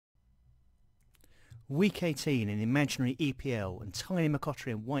Week 18 in Imaginary EPL and TinyMcOtter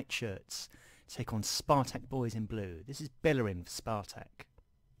in white shirts take on Spartak Bhoys in blue. This is Bellerin for Spartak.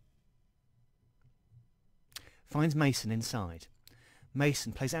 Finds Mason inside.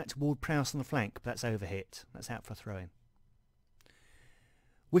 Mason plays out toward Prowse on the flank, but that's overhit. That's out for a throw-in.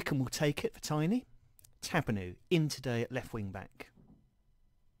 Wickham will take it for Tiny. Tabanu in today at left wing back.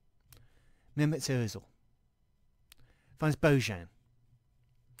 Mehmet Ozil. Finds Bojan.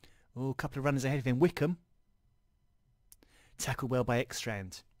 Oh, a couple of runners ahead of him. Wickham. Tackled well by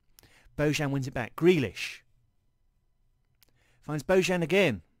Ekstrand. Bojan wins it back. Grealish. Finds Bojan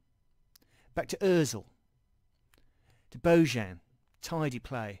again. Back to Ozil. To Bojan. Tidy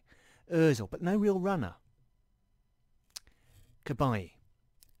play. Ozil, but no real runner. Kabai.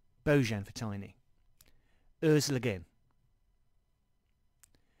 Bojan for Tiny. Ozil again.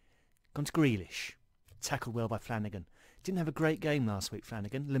 Gone to Grealish. Tackled well by Flanagan. Didn't have a great game last week,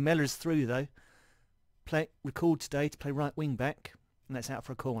 Flanagan. Lamella's through, though. Record today to play right wing back. And that's out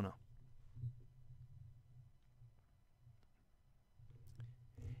for a corner.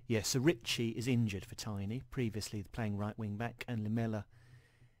 Yeah, so Ritchie is injured for Tiny. Previously playing right wing back. And Lamella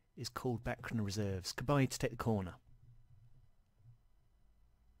is called back from the reserves. Kabai to take the corner.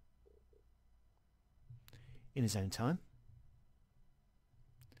 In his own time.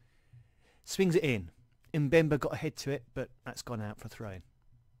 Swings it in. Mbemba got ahead to it, but that's gone out for a throw-in.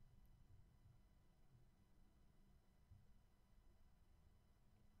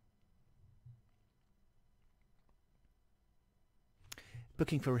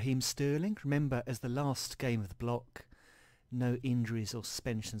 Booking for Raheem Sterling. Remember, as the last game of the block, no injuries or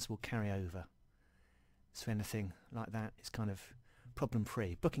suspensions will carry over. So anything like that is kind of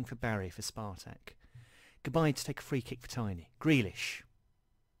problem-free. Booking for Barry for Spartak. Goodbye to take a free kick for Tiny. Grealish.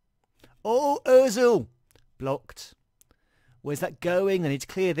 Oh, Ozil! Blocked. Where's that going? I need to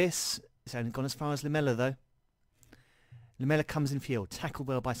clear this. It's only gone as far as Lamella, though. Lamella comes in field. Tackled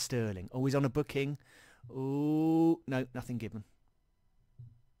well by Sterling. Always on a booking. Oh, no, nothing given.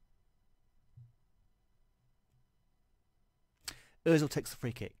 Ozil takes the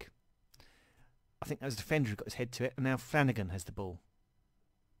free kick. I think that was the defender who got his head to it, and now Flanagan has the ball.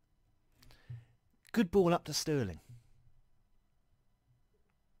 Good ball up to Sterling.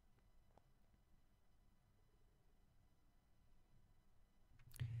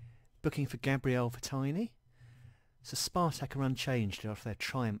 Booking for Gabriel for Tiny. So Spartak are unchanged after their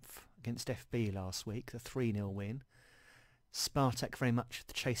triumph against FB last week, the 3-0 win. Spartak very much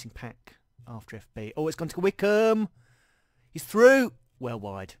the chasing pack after FB. Oh, it's gone to Wickham! He's through! Well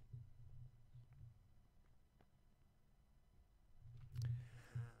wide.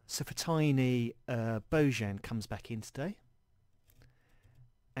 So for Tiny, Bojan comes back in today.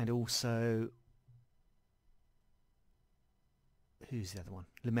 And also, who's the other one?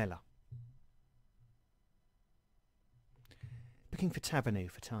 Lamella. Looking for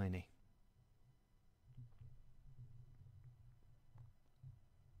Tabanu for Tiny.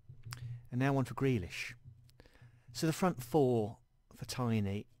 And now one for Grealish. So the front four for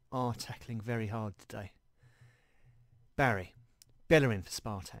Tiny are tackling very hard today. Barry. Bellerin for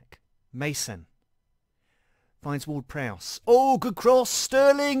Spartak. Mason. Finds Ward-Prowse. Oh, good cross.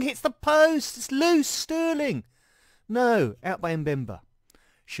 Sterling hits the post. It's loose. Sterling. No. Out by Mbemba.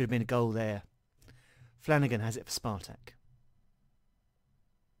 Should have been a goal there. Flanagan has it for Spartak.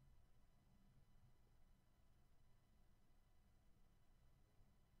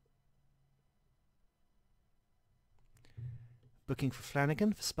 Booking for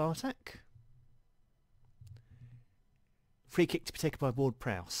Flanagan for Spartak. Free kick to be taken by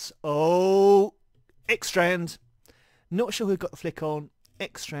Ward-Prowse. Oh! Ekstrand. Not sure who got the flick on.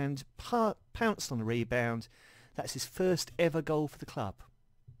 Ekstrand pounced on the rebound. That's his first ever goal for the club.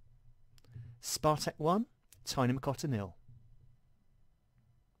 Spartak 1, TinyMcOtter 0.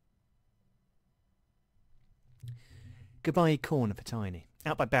 Goodbye corner for Tiny.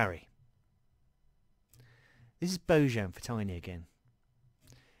 Out by Barry. This is Bojan for Tiny again.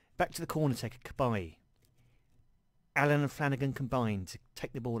 Back to the corner taker, Kabai. Allen and Flanagan combine to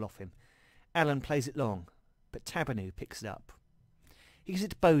take the ball off him. Allen plays it long, but Tabanu picks it up. He gives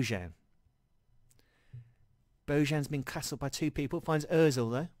it to Bojan. Bojan's been castled by two people. Finds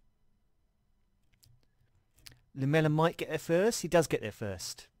Ozil though. Lamella might get there first. He does get there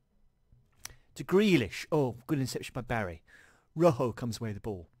first. To Grealish. Oh, good interception by Barry. Rojo comes away with the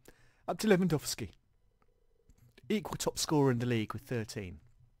ball. Up to Lewandowski. Equal top scorer in the league with 13.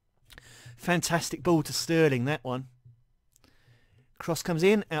 Fantastic ball to Sterling, that one. Cross comes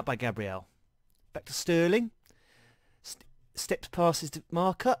in, out by Gabriel. Back to Sterling. Steps past his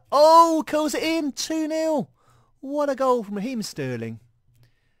marker. Oh, curls it in. 2-0. What a goal from Raheem Sterling.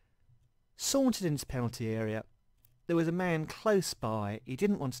 Sauntered into the penalty area. There was a man close by. He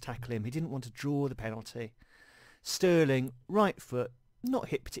didn't want to tackle him. He didn't want to draw the penalty. Sterling, right foot, not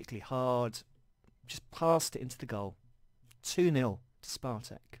hit particularly hard, just passed it into the goal. 2-0 to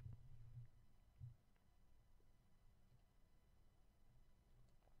Spartak.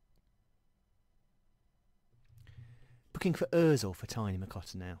 Booking for Ozil for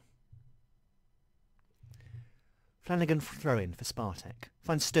TinyMcOtter now. Flanagan throw-in for Spartak.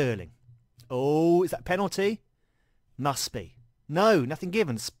 Finds Sterling. Oh, is that penalty? Must be. No, nothing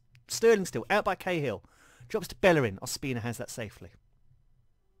given. Sterling still. Out by Cahill. Drops to Bellerin. Ospina has that safely.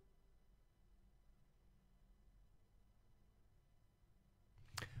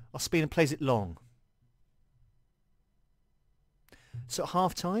 Ospina plays it long. So at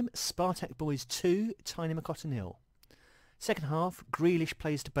half-time, Spartak Bhoys 2, TinyMcOtter 0. Second half, Grealish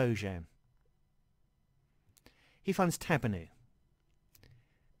plays to Bojan. He finds Tabanu.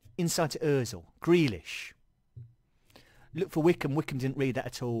 Inside to Ozil. Grealish. Look for Wickham. Wickham didn't read that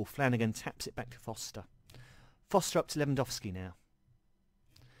at all. Flanagan taps it back to Foster. Foster up to Lewandowski now.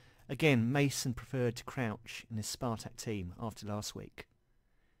 Again, Mason preferred to crouch in his Spartak team after last week.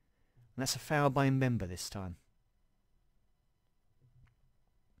 And that's a foul by Mbemba this time.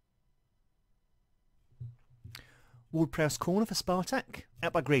 Ward-Prowse corner for Spartak.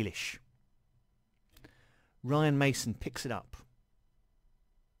 Out by Grealish. Ryan Mason picks it up.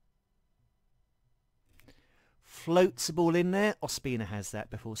 Floats the ball in there. Ospina has that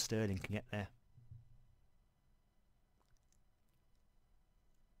before Sterling can get there.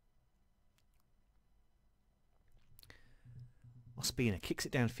 Ospina kicks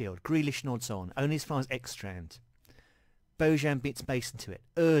it downfield. Grealish nods on. Only as far as Ekstrand. Bojan beats Mason to it.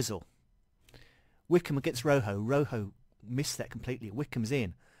 Ozil. Wickham against Rojo. Rojo missed that completely. Wickham's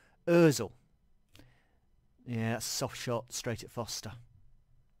in. Ozil. Yeah, that's a soft shot straight at Foster.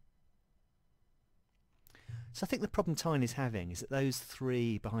 So I think the problem Tiny's having is that those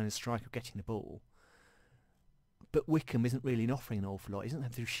three behind the striker are getting the ball, but Wickham isn't really offering an awful lot. He doesn't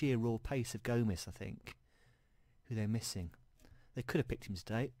have the sheer raw pace of Gomez, I think, who they're missing. They could have picked him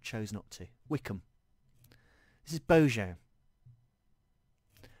today, chose not to. Wickham. This is Bojan.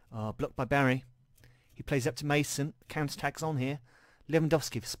 Blocked by Barry. He plays up to Mason. Counter-attacks on here.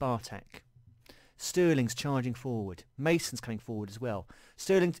 Lewandowski for Spartak. Sterling's charging forward. Mason's coming forward as well.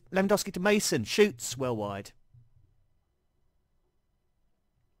 Lewandowski to Mason. Shoots well wide.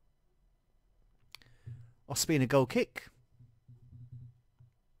 Ospina goal kick.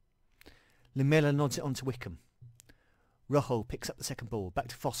 Lamela nods it on to Wickham. Rojo picks up the second ball. Back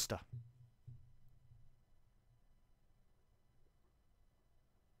to Foster.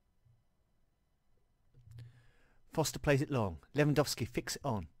 Foster plays it long. Lewandowski flicks it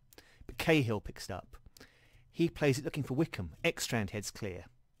on. But Cahill picks it up. He plays it looking for Wickham. Ekstrand heads clear.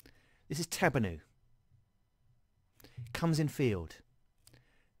 This is Tabanu. Comes in field.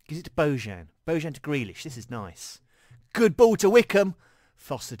 Gives it to Bojan. Bojan to Grealish. This is nice. Good ball to Wickham.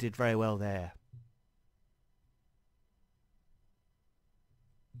 Foster did very well there.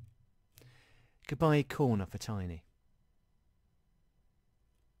 Goodbye corner for Tiny.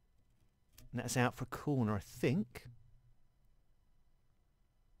 And that's out for a corner, I think.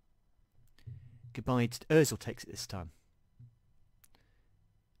 Goodbye. Ozil takes it this time.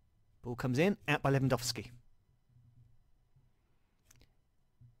 Ball comes in. Out by Lewandowski.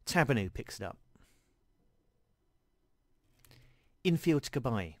 Tabanu picks it up. Infield to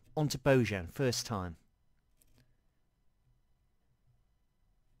Goodbye. On to Bojan. First time.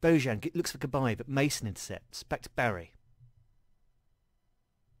 Bojan looks for Goodbye, but Mason intercepts. Back to Barry.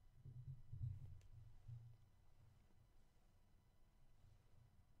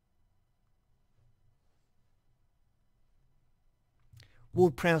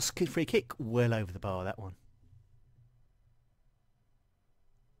 Ward-Prowse free kick, well over the bar, that one.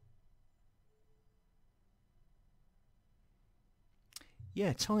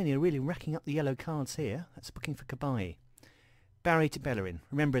 Yeah, Tiny are really racking up the yellow cards here. That's booking for Kabai. Barry to Bellerin.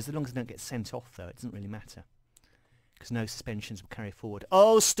 Remember, as long as they don't get sent off, though, it doesn't really matter, because no suspensions will carry forward.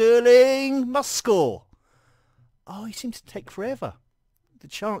 Oh, Sterling must score. Oh, he seemed to take forever. The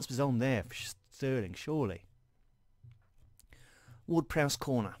chance was on there for Sterling, surely. Ward-Prowse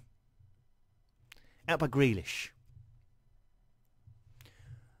corner. Out by Grealish.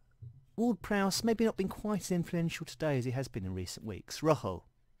 Ward-Prowse maybe not been quite as influential today as he has been in recent weeks. Rojo.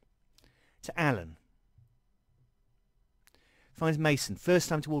 To Allen. Finds Mason. First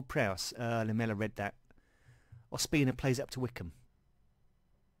time to Ward-Prowse. Lamela read that. Ospina plays up to Wickham.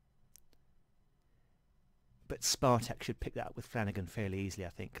 But Spartak should pick that up with Flanagan fairly easily, I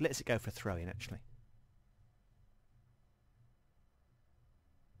think. Lets it go for a throw-in, actually.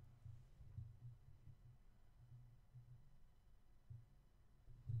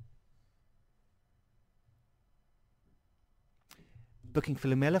 Booking for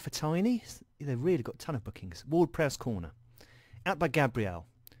Lamella for Tiny. They've really got a ton of bookings. Ward-Prowse corner. Out by Gabriel.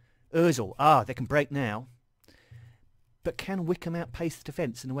 Ozil. Ah, they can break now. But can Wickham outpace the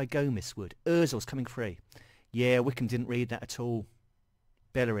defence in the way Gomez would? Ozil's coming free. Yeah, Wickham didn't read that at all.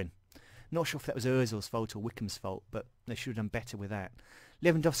 Bellerin. Not sure if that was Ozil's fault or Wickham's fault, but they should have done better with that.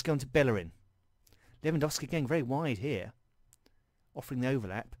 Lewandowski on to Bellerin. Lewandowski getting very wide here. Offering the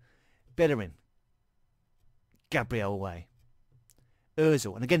overlap. Bellerin. Gabriel away.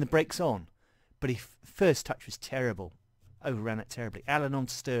 Ozil. And again the break's on. But his first touch was terrible. Overran it terribly. Allen on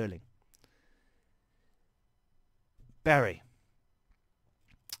to Sterling. Barry.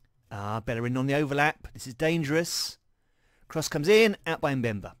 Bellerin on the overlap. This is dangerous. Cross comes in. Out by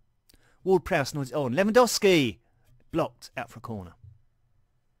Mbemba. Ward-Prowse nods it on. Lewandowski. Blocked. Out for a corner.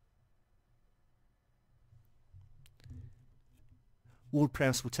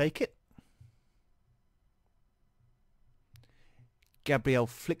 Ward-Prowse will take it. Gabriel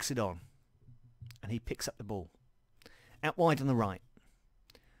flicks it on. And he picks up the ball. Out wide on the right.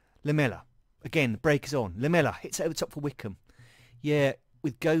 Lamella. Again, the break is on. Lamella hits it over the top for Wickham. Yeah,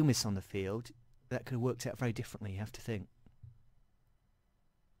 with Gomez on the field, that could have worked out very differently, you have to think.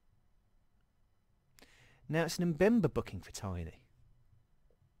 Now it's an Mbemba booking for Tiny.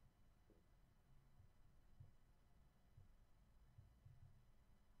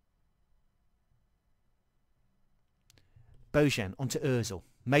 Bojan onto Ozil.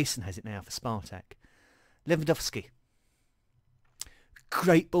 Mason has it now for Spartak. Lewandowski.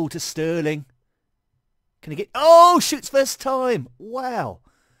 Great ball to Sterling. Can he get... Oh, shoots first time. Wow.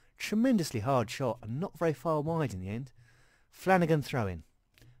 Tremendously hard shot and not very far wide in the end. Flanagan throw in.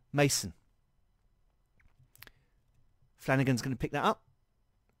 Mason. Flanagan's going to pick that up.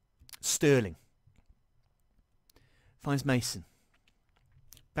 Sterling. Finds Mason.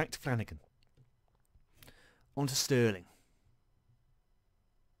 Back to Flanagan. On to Sterling.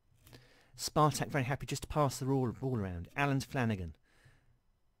 Spartak very happy just to pass the ball around. Allen's Flanagan.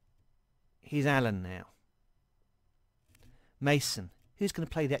 Here's Allen now. Mason. Who's going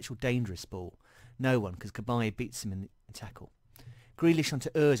to play the actual dangerous ball? No one, because Cabaye beats him in the tackle. Grealish onto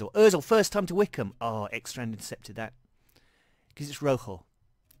Ozil. Ozil, first time to Wickham. Oh, Ekstrand intercepted that. Because it's Rojo.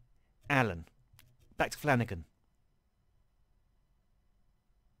 Allen. Back to Flanagan.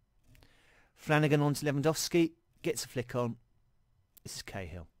 Flanagan onto Lewandowski. Gets a flick on. This is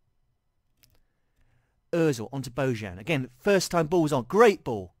Cahill. Ozil onto Bojan. Again, first time ball's on. Great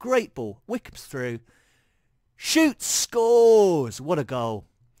ball. Great ball. Wickham's through. Shoots. Scores. What a goal.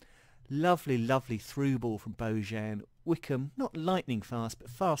 Lovely, lovely through ball from Bojan. Wickham, not lightning fast, but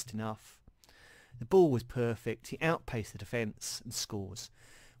fast enough. The ball was perfect. He outpaced the defence and scores.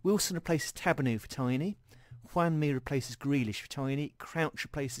 Wilson replaces Tabernou for Tiny. Juanmi replaces Grealish for Tiny. Crouch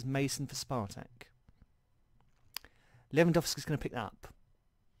replaces Mason for Spartak. Lewandowski's going to pick that up.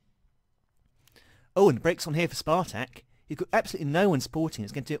 Oh, and the break's on here for Spartak. He's got absolutely no one supporting.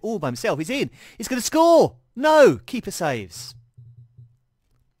 He's going to do it all by himself. He's in. He's going to score. No. Keeper saves.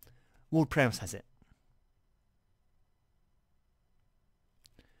 Ward-Prowse has it.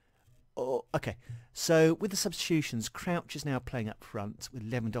 Oh, okay. So with the substitutions, Crouch is now playing up front with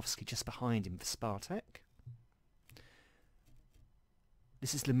Lewandowski just behind him for Spartak.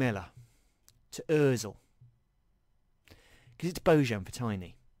 This is Lamella to Ozil. Gives it to Bojan for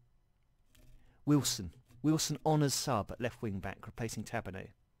Tiny. Wilson. Wilson on as sub at left wing back, replacing Tabernou.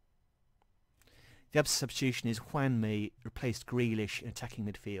 The other substitution is Juanmi replaced Grealish in attacking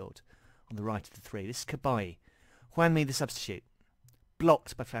midfield on the right of the three. This is Cabaye. Juanmi the substitute.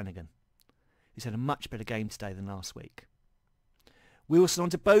 Blocked by Flanagan, who's had a much better game today than last week. Wilson on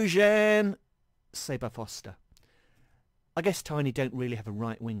to Bojan. Saved by Foster. I guess Tiny don't really have a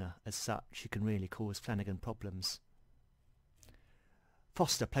right winger as such who can really cause Flanagan problems.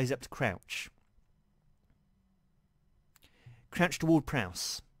 Foster plays up to Crouch. Crouch to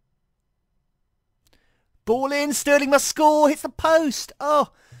Ward-Prowse. Ball in. Sterling must score. Hits the post.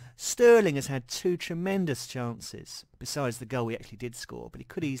 Oh, Sterling has had two tremendous chances besides the goal he actually did score, but he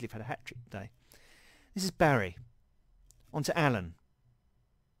could easily have had a hat-trick today. This is Barry. On to Allen.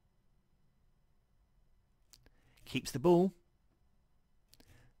 Keeps the ball.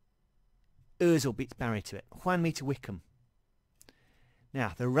 Ozil beats Barry to it. Juanmi to Wickham.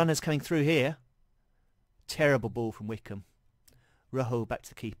 Now, the runner's coming through here. Terrible ball from Wickham. Rojo back to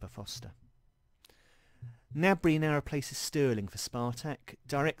the keeper, Foster. Gnabry now replaces Sterling for Spartak.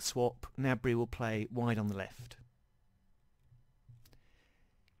 Direct swap. Gnabry will play wide on the left.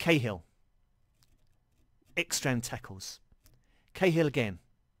 Cahill. Ekstrand tackles. Cahill again.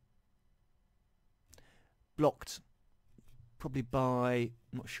 Blocked. Probably by...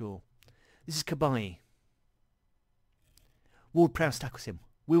 not sure. This is Cabaye. Ward-Prowse tackles him.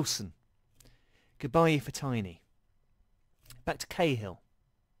 Wilson. Goodbye for Tiny. Back to Cahill.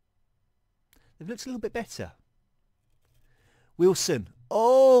 They've looked a little bit better. Wilson.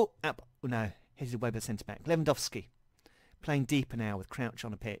 Oh! Up. Oh no. Headed away by the centre-back. Lewandowski. Playing deeper now with Crouch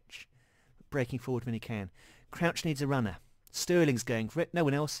on a pitch. Breaking forward when he can. Crouch needs a runner. Sterling's going for it. No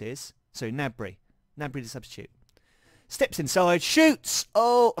one else is. So Gnabry. Gnabry to substitute. Steps inside. Shoots!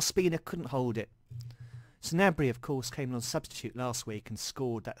 Oh! Ospina couldn't hold it. So Gnabry, of course, came on substitute last week and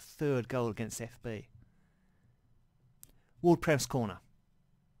scored that third goal against FB. Ward-Prowse corner.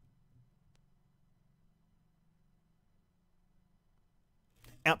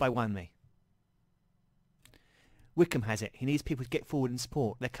 Out by Wanmi. Wickham has it. He needs people to get forward and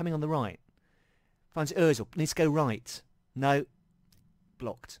support. They're coming on the right. Finds Ozil. Needs to go right. No.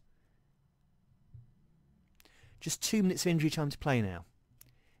 Blocked. Just 2 minutes of injury time to play now.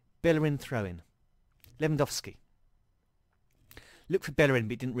 Bellerin throw-in. Lewandowski. Looked for Bellerin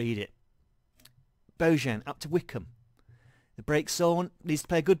but he didn't read it. Bojan up to Wickham. The break's on. Needs to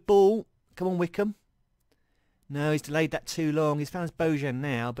play a good ball. Come on, Wickham. No, he's delayed that too long. He's found his Bojan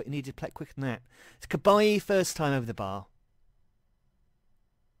now, but he needed to play quicker than that. It's Kabai first time over the bar.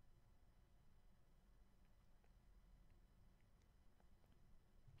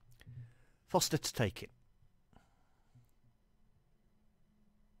 Foster to take it.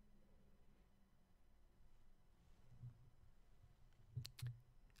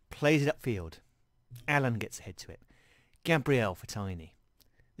 Plays it upfield. Allen gets ahead to it. Gabriel for Tiny.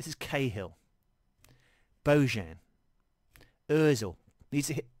 This is Cahill. Bojan. Ozil. Needs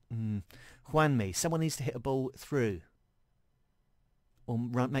to hit... Juanmi. Someone needs to hit a ball through. Or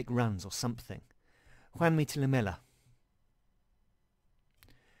make runs or something. Juanmi to Lamela.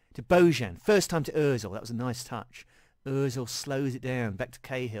 To Bojan. First time to Ozil. That was a nice touch. Ozil slows it down. Back to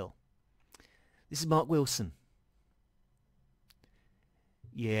Cahill. This is Mark Wilson.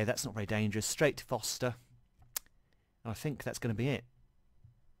 Yeah, that's not very dangerous. Straight to Foster. I think that's going to be it.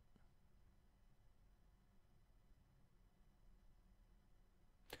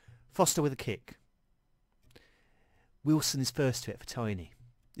 Foster with a kick. Wilson is first to it for Tiny.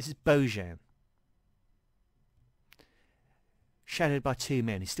 This is Bojan. Shadowed by 2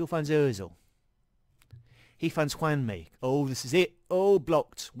 men. He still finds Ozil. He finds Juanmi. Oh, this is it. Oh,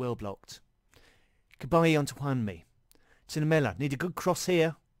 blocked. Well blocked. Kabai onto Juanmi. Lamela. Need a good cross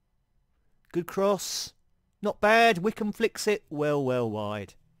here. Good cross. Not bad. Wickham flicks it. Well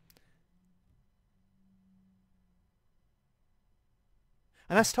wide.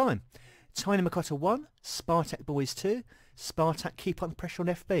 And that's time. TinyMcOtter 1. Spartak Bhoys 2. Spartak keep on pressure on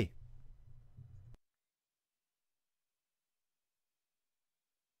FB.